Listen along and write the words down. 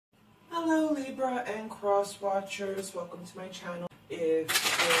Libra and cross watchers, welcome to my channel. If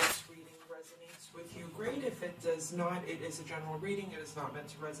this reading resonates with you, great. If it does not, it is a general reading. It is not meant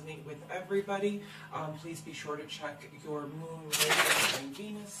to resonate with everybody. Please be sure to check your moon, rising, and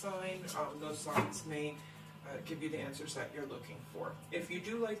Venus sign. Those signs may give you the answers that you're looking for. If you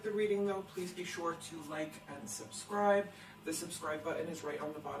do like the reading though, please be sure to like and subscribe. The subscribe button is right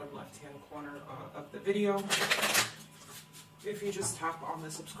on the bottom left-hand corner of the video. If you just tap on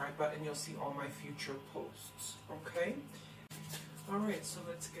the subscribe button, you'll see all my future posts, okay? Alright, so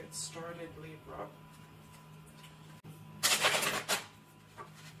let's get started, Libra.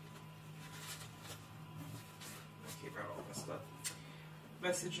 Okay, got all this stuff.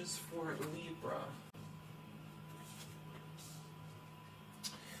 Messages for Libra.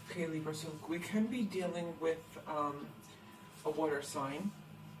 Okay, Libra, so we can be dealing with a water sign.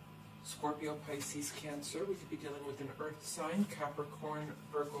 Scorpio, Pisces, Cancer. We could be dealing with an earth sign, Capricorn,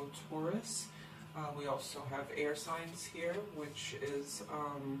 Virgo, Taurus. We also have air signs here, which is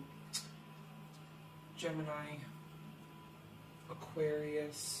Gemini,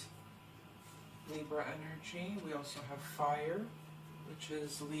 Aquarius, Libra energy. We also have fire, which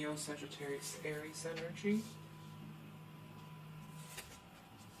is Leo, Sagittarius, Aries energy.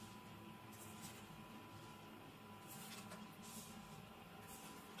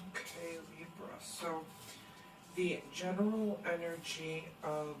 So the general energy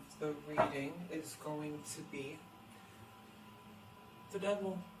of the reading is going to be the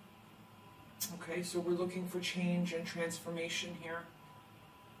devil. Okay, so we're looking for change and transformation here.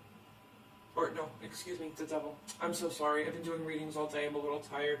 Or no, excuse me, the devil. I'm so sorry. I've been doing readings all day. I'm a little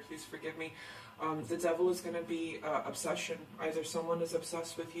tired. Please forgive me. The devil is going to be obsession. Either someone is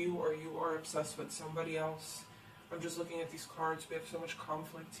obsessed with you or you are obsessed with somebody else. I'm just looking at these cards. We have so much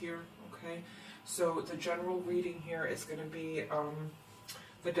conflict here, okay? So the general reading here is going to be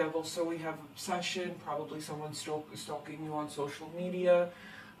the devil. So we have obsession, probably someone stalking you on social media.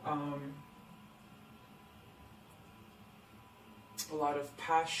 A lot of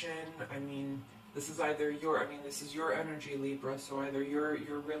passion. I mean, this is either this is your energy, Libra. So either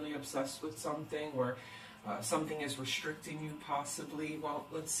you're really obsessed with something, or something is restricting you, possibly. Well,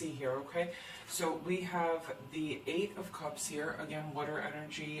 let's see here, okay? So we have the Eight of Cups here. Again, water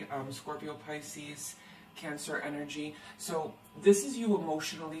energy, Scorpio, Pisces, Cancer energy. So this is you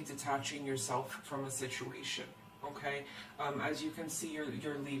emotionally detaching yourself from a situation, okay? As you can see, you're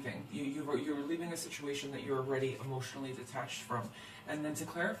leaving. You're leaving a situation that you're already emotionally detached from. And then to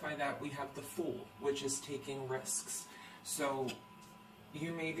clarify that, we have the Fool, which is taking risks. So we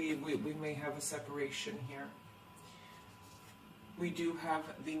may have a separation here. We do have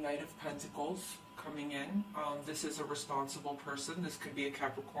the Knight of Pentacles coming in. This is a responsible person. This could be a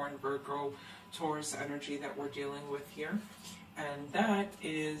Capricorn, Virgo, Taurus energy that we're dealing with here. And that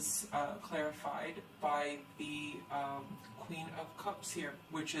is clarified by the Queen of Cups here,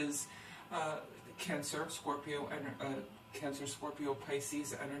 which is Cancer, Scorpio, and Cancer, Scorpio,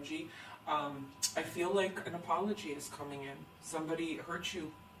 Pisces energy. I feel like an apology is coming in. Somebody hurt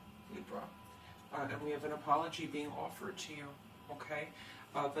you, Libra, and we have an apology being offered to you, okay?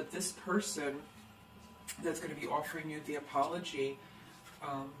 But this person that's going to be offering you the apology,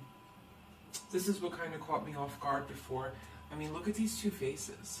 this is what kind of caught me off guard before. I mean, look at these two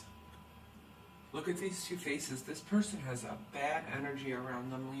faces. Look at these two faces. This person has a bad energy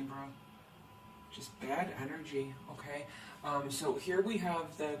around them, Libra. Just bad energy, okay? So here we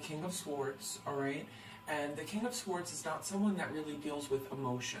have the King of Swords, all right? And the King of Swords is not someone that really deals with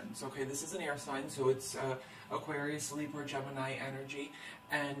emotions, okay? This is an air sign, so it's Aquarius, Libra, Gemini energy,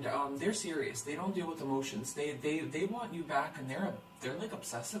 and they're serious. They don't deal with emotions. They want you back, and they're like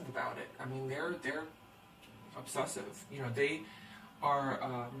obsessive about it. I mean, they're obsessive. You know, they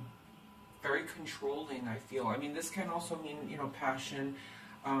are very controlling, I feel. I mean, this can also mean, you know, passion.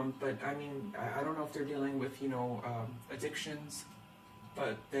 But I mean, I don't know if they're dealing with, you know, addictions,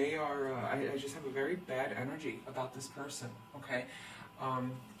 but they are, I just have a very bad energy about this person, okay?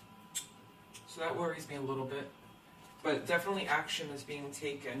 So that worries me a little bit, but definitely action is being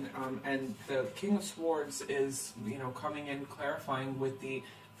taken, and the King of Swords is, you know, coming in, clarifying with the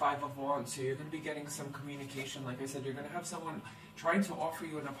Five of Wands, so you're going to be getting some communication. Like I said, you're going to have someone trying to offer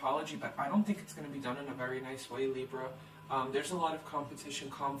you an apology, but I don't think it's going to be done in a very nice way, Libra. There's a lot of competition,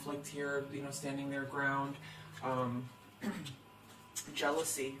 conflict here, you know, standing their ground,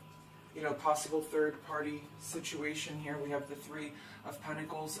 jealousy, you know, possible third-party situation here. We have the Three of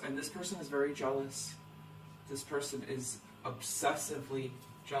Pentacles, and this person is very jealous. This person is obsessively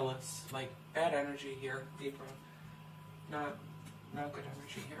jealous, like bad energy here, Libra. Not good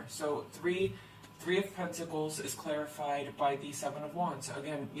energy here. So three Three of Pentacles is clarified by the Seven of Wands.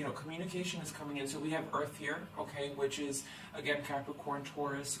 Again, you know, communication is coming in. So we have Earth here, okay, which is, again, Capricorn,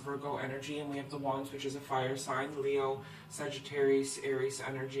 Taurus, Virgo energy. And we have the Wands, which is a fire sign, Leo, Sagittarius, Aries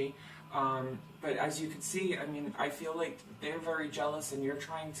energy. But as you can see, I mean, I feel like they're very jealous and you're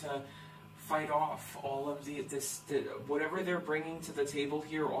trying to fight off all of whatever they're bringing to the table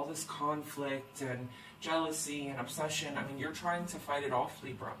here, all this conflict and jealousy and obsession. I mean, you're trying to fight it off,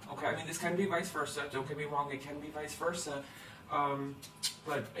 Libra. Okay, I mean, this can be vice versa. Don't get me wrong, it can be vice versa.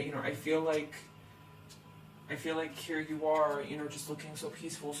 But you know, I feel like here you are, you know, just looking so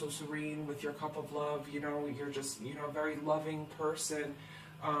peaceful, so serene with your cup of love. You know, you're just, you know, a very loving person,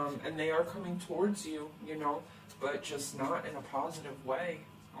 and they are coming towards you, you know, but just not in a positive way.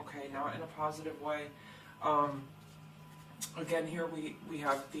 Okay, not in a positive way. Again, here we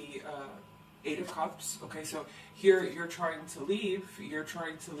have the Eight of Cups. Okay, so here you're trying to leave,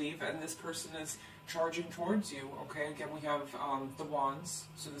 and this person is charging towards you. Okay, again, we have the Wands,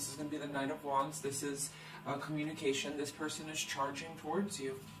 so this is going to be the Knight of Wands. This is communication. This person is charging towards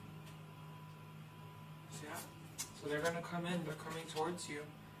you. So, yeah, so they're going to come in, they're coming towards you,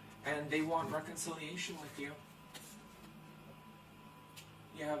 and they want reconciliation with you.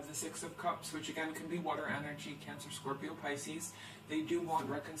 You have the Six of Cups, which again can be water energy, Cancer, Scorpio, Pisces. They do want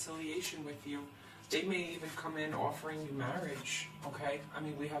reconciliation with you. They may even come in offering you marriage, okay? I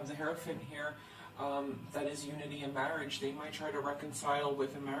mean, we have the Hierophant here, that is unity in marriage. They might try to reconcile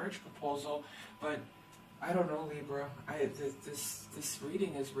with a marriage proposal, but I don't know, Libra. This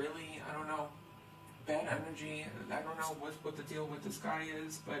reading is really, I don't know, bad energy. I don't know what the deal with this guy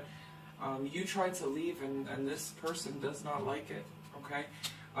is, but you tried to leave and this person does not like it. Okay,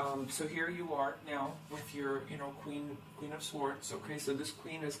 so here you are now with your, you know, Queen of Swords. Okay, so this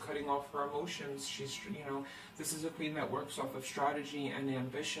queen is cutting off her emotions. She's, you know, this is a queen that works off of strategy and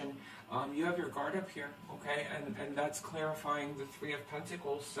ambition. You have your guard up here, okay, and that's clarifying the Three of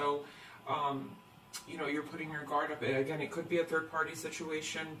Pentacles. So, you know, you're putting your guard up. Again, it could be a third-party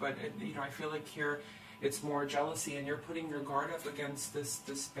situation, but you know, I feel like here it's more jealousy, and you're putting your guard up against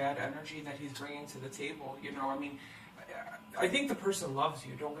this bad energy that he's bringing to the table. You know, I mean, I think the person loves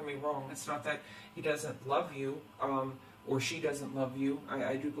you, don't get me wrong. It's not that he doesn't love you, or she doesn't love you.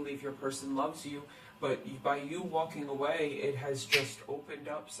 I do believe your person loves you, but by you walking away, it has just opened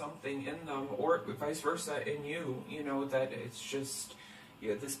up something in them, or vice versa in you, you know, that it's just,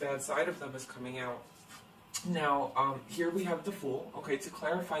 yeah, this bad side of them is coming out. Now, here we have the Fool. Okay, to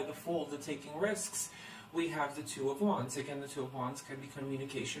clarify the Fool, the taking risks, we have the Two of Wands. Again, the Two of Wands can be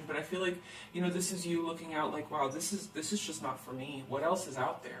communication, but I feel like, you know, this is you looking out like, wow, this is just not for me. What else is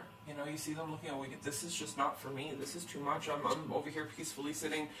out there? You know, you see them looking out, this is just not for me. This is too much. I'm over here peacefully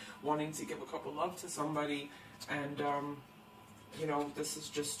sitting, wanting to give a cup of love to somebody, and, you know, this is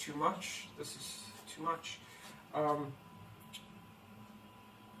just too much. This is too much.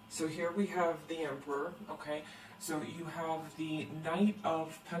 So here we have the Emperor, okay? So you have the Knight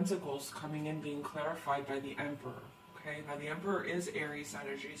of Pentacles coming in, being clarified by the Emperor, okay? Now the Emperor is Aries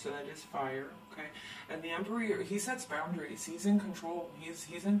energy, so that is fire, okay? And the Emperor, he sets boundaries. He's in control.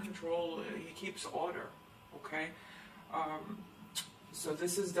 He's in control. He keeps order, okay? So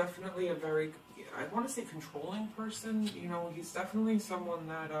this is definitely a very, I want to say controlling person. You know, he's definitely someone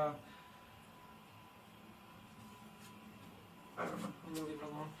that, I don't know, I'm going to leave it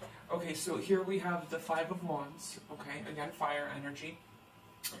alone. Okay, so here we have the Five of Wands, okay, again, fire energy,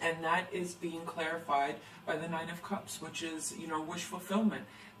 and that is being clarified by the Nine of Cups, which is, you know, wish fulfillment.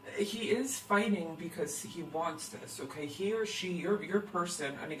 He is fighting because he wants this, okay? He or she, your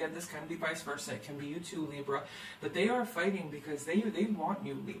person, and again, this can be vice versa, it can be you too, Libra, but they are fighting because they want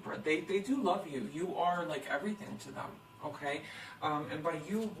you, Libra. They do love you. You are like everything to them, okay? And by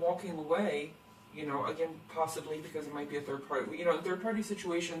you walking away, you know, again, possibly because it might be a third party. You know, third party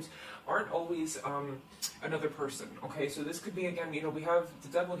situations aren't always another person, okay? So this could be, again, you know, we have the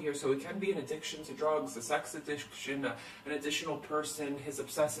Devil here, so it can be an addiction to drugs, a sex addiction, an additional person, his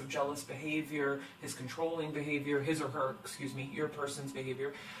obsessive, jealous behavior, his controlling behavior, his or her, excuse me, your person's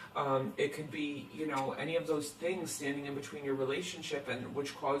behavior. It could be, you know, any of those things standing in between your relationship and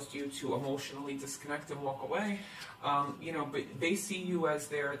which caused you to emotionally disconnect and walk away. You know, but they see you as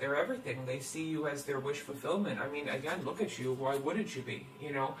their everything. They see you as their wish fulfillment. I mean, again, look at you. Why wouldn't you be?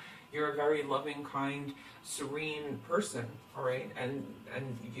 You know, you're a very loving, kind, serene person, all right? And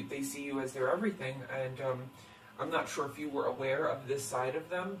they see you as their everything. And I'm not sure if you were aware of this side of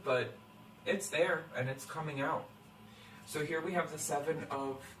them, but it's there and it's coming out. So here we have the Seven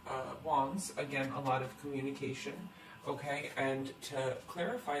of Wands. Again, a lot of communication. Okay, and to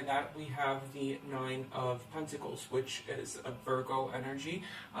clarify that, we have the Nine of Pentacles, which is a Virgo energy.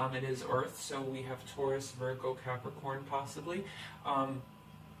 It is Earth, so we have Taurus, Virgo, Capricorn possibly.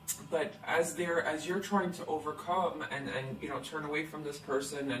 But as you're trying to overcome and you know, turn away from this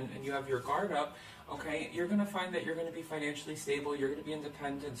person, and you have your guard up, okay, you're going to find that you're going to be financially stable, you're going to be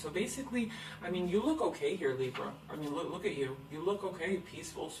independent. So basically, I mean, you look okay here, Libra. I mean, look at you. You look okay,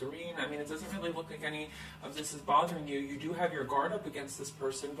 peaceful, serene. I mean, it doesn't really look like any of this is bothering you. You do have your guard up against this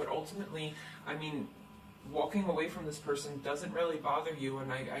person, but ultimately, I mean, walking away from this person doesn't really bother you,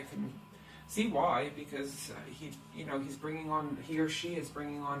 and I can see why, because he or she is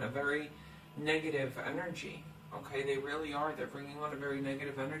bringing on a very negative energy. Okay, they really are. They're bringing on a very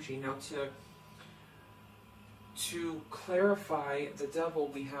negative energy. Now, to clarify the Devil,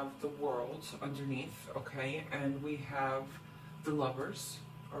 we have the World underneath, okay, and we have the Lovers,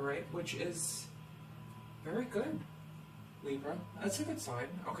 all right, which is very good, Libra. That's a good sign.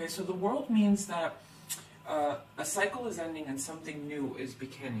 Okay, so the World means that a cycle is ending and something new is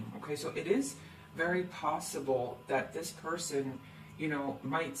beginning. Okay, so it is very possible that this person, you know,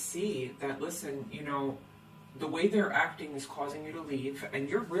 might see that, listen, you know, the way they're acting is causing you to leave, and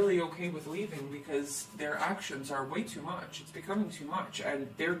you're really okay with leaving because their actions are way too much. It's becoming too much, and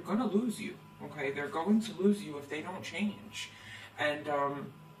they're going to lose you. Okay, they're going to lose you if they don't change. And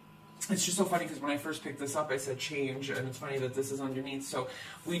it's just so funny because when I first picked this up, I said change, and it's funny that this is underneath. So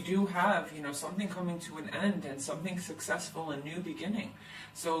we do have, you know, something coming to an end and something successful and new beginning.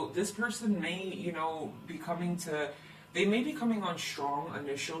 So this person may, you know, they may be coming on strong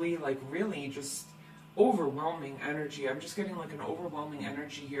initially, like really just overwhelming energy. I'm just getting like an overwhelming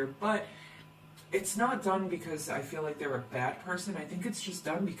energy here, but it's not done because I feel like they're a bad person. I think it's just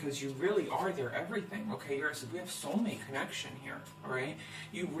done because you really are their everything. Okay, we have soulmate connection here. All right,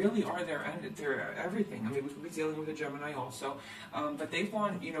 you really are their everything. I mean, we could be dealing with a Gemini also, but they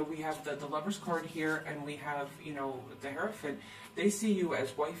want, you know, we have the Lover's card here, and we have, you know, the Hierophant. They see you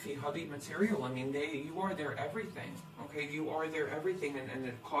as wifey, hubby material. I mean, you are their everything. Okay, you are their everything, and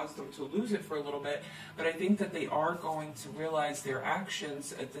it caused them to lose it for a little bit. But I think that they are going to realize their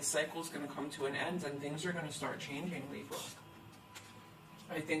actions. The cycle is going to come to an end, and things are going to start changing, Libra.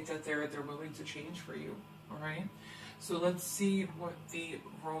 I think that they're willing to change for you. All right. So let's see what the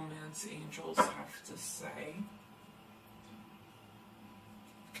romance angels have to say.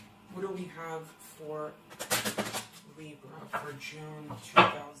 What do we have for Libra for June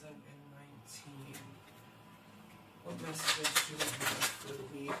 2019? What messages do we have for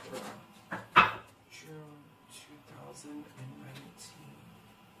Libra? June 2019.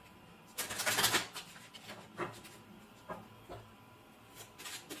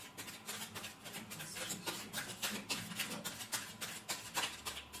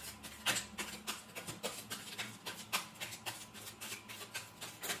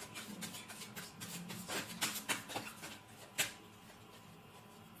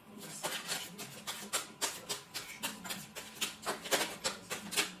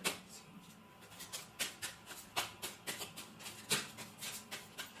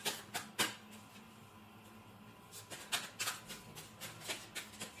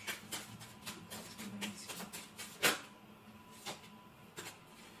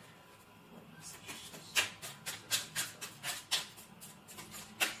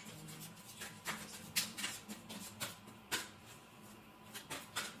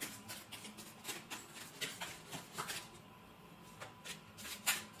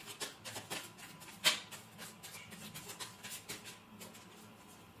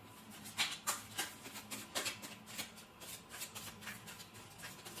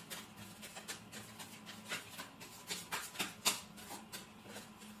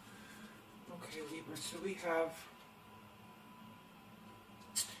 Libra, so we have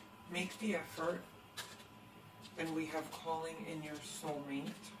make the effort, and we have calling in your soulmate,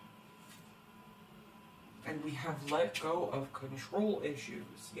 and we have let go of control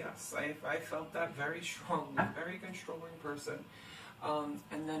issues. Yes, I felt that very strongly, very controlling person.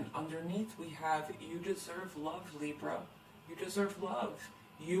 And then underneath we have you deserve love, Libra. You deserve love.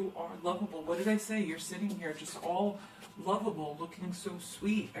 You are lovable. What did I say? You're sitting here just all lovable, looking so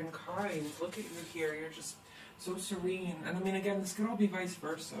sweet and kind. Look at you here. You're just so serene. And I mean, again, this could all be vice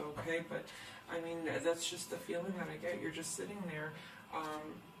versa, okay? But I mean, that's just the feeling that I get. You're just sitting there,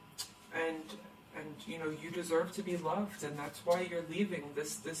 and you know, you deserve to be loved, and that's why you're leaving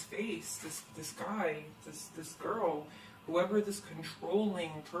this face, this guy, this girl. Whoever this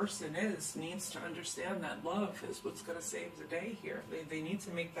controlling person is needs to understand that love is what's going to save the day here. They need to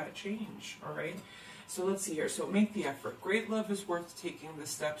make that change, all right? So let's see here. So make the effort. Great love is worth taking the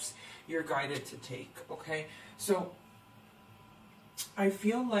steps you're guided to take, okay? So I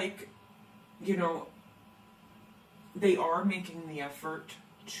feel like, you know, they are making the effort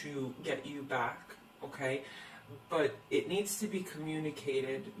to get you back, okay? But it needs to be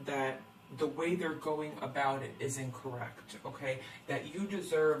communicated that the way they're going about it is incorrect, okay? That you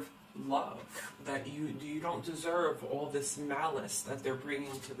deserve love, that you don't deserve all this malice that they're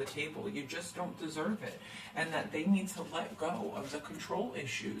bringing to the table. You just don't deserve it, and that they need to let go of the control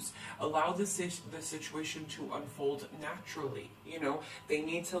issues. Allow the situation to unfold naturally. You know, they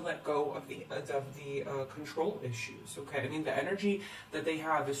need to let go of the control issues. Okay, I mean, the energy that they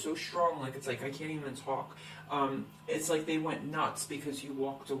have is so strong. Like, it's like I can't even talk. It's like they went nuts because you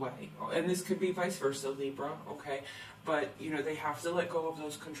walked away, and this could be vice versa, Libra. Okay. But, you know, they have to let go of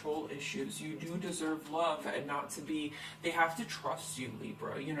those control issues. You do deserve love, and not to be, they have to trust you,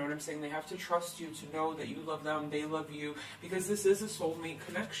 Libra. You know what I'm saying? They have to trust you to know that you love them, they love you, because this is a soulmate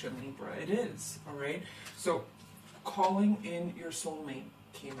connection, Libra. It is, all right? So, calling in your soulmate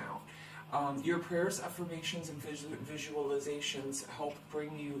came out. Your prayers, affirmations, and visualizations help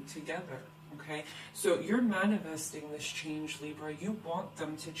bring you together. Okay, so you're manifesting this change, Libra. You want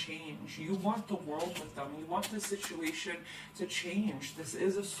them to change. You want the world with them. You want the situation to change. This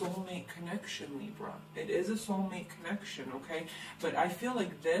is a soulmate connection, Libra. It is a soulmate connection, okay? But I feel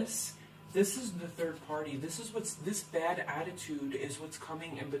like this is the third party. This bad attitude is what's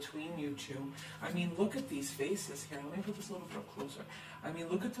coming in between you two. I mean, look at these faces here. Let me put this a little bit closer. I mean,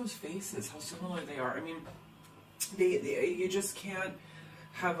 look at those faces, how similar they are. I mean, you just can't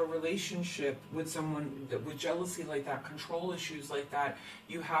have a relationship with someone with jealousy like that, control issues like that.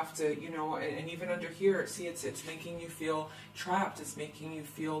 You have to, you know, and even under here, see, it's making you feel trapped. It's making you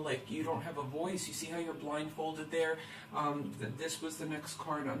feel like you don't have a voice. You see how you're blindfolded there? This was the next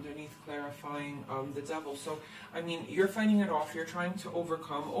card underneath, clarifying the devil. So, I mean, you're fighting it off. You're trying to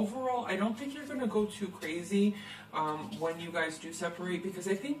overcome. Overall, I don't think you're going to go too crazy when you guys do separate, because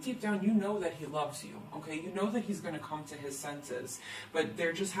I think deep down you know that he loves you, okay? You know that he's going to come to his senses, but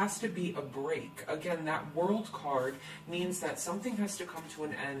there just has to be a break. Again, that World card means that something has to come to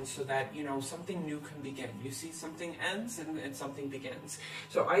an end so that, you know, something new can begin. You see, something ends and something begins.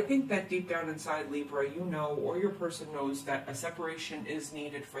 So I think that deep down inside, Libra, you know, or your person knows that a separation is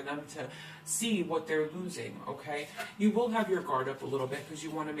needed for them to see what they're losing, okay? You will have your guard up a little bit because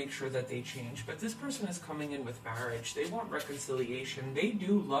you want to make sure that they change, but this person is coming in with marriage. They want reconciliation. They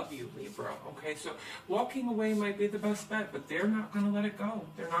do love you, Libra, okay? So walking away might be the best bet, but they're not going to let it go.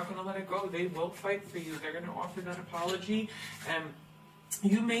 They're not going to let it go. They will fight for you. They're going to offer that apology, and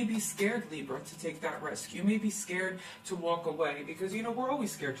you may be scared, Libra, to take that risk. You may be scared to walk away because, you know, we're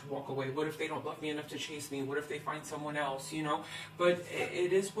always scared to walk away. What if they don't love me enough to chase me? What if they find someone else, you know? But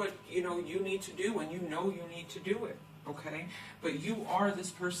it is what, you know, you need to do, and you know you need to do it, okay? But you are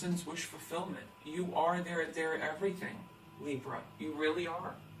this person's wish fulfillment. You are their everything, Libra. You really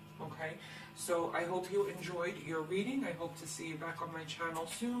are, okay? So I hope you enjoyed your reading. I hope to see you back on my channel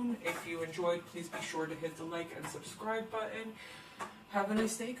soon. If you enjoyed, please be sure to hit the like and subscribe button. Have a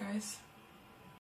nice day, guys.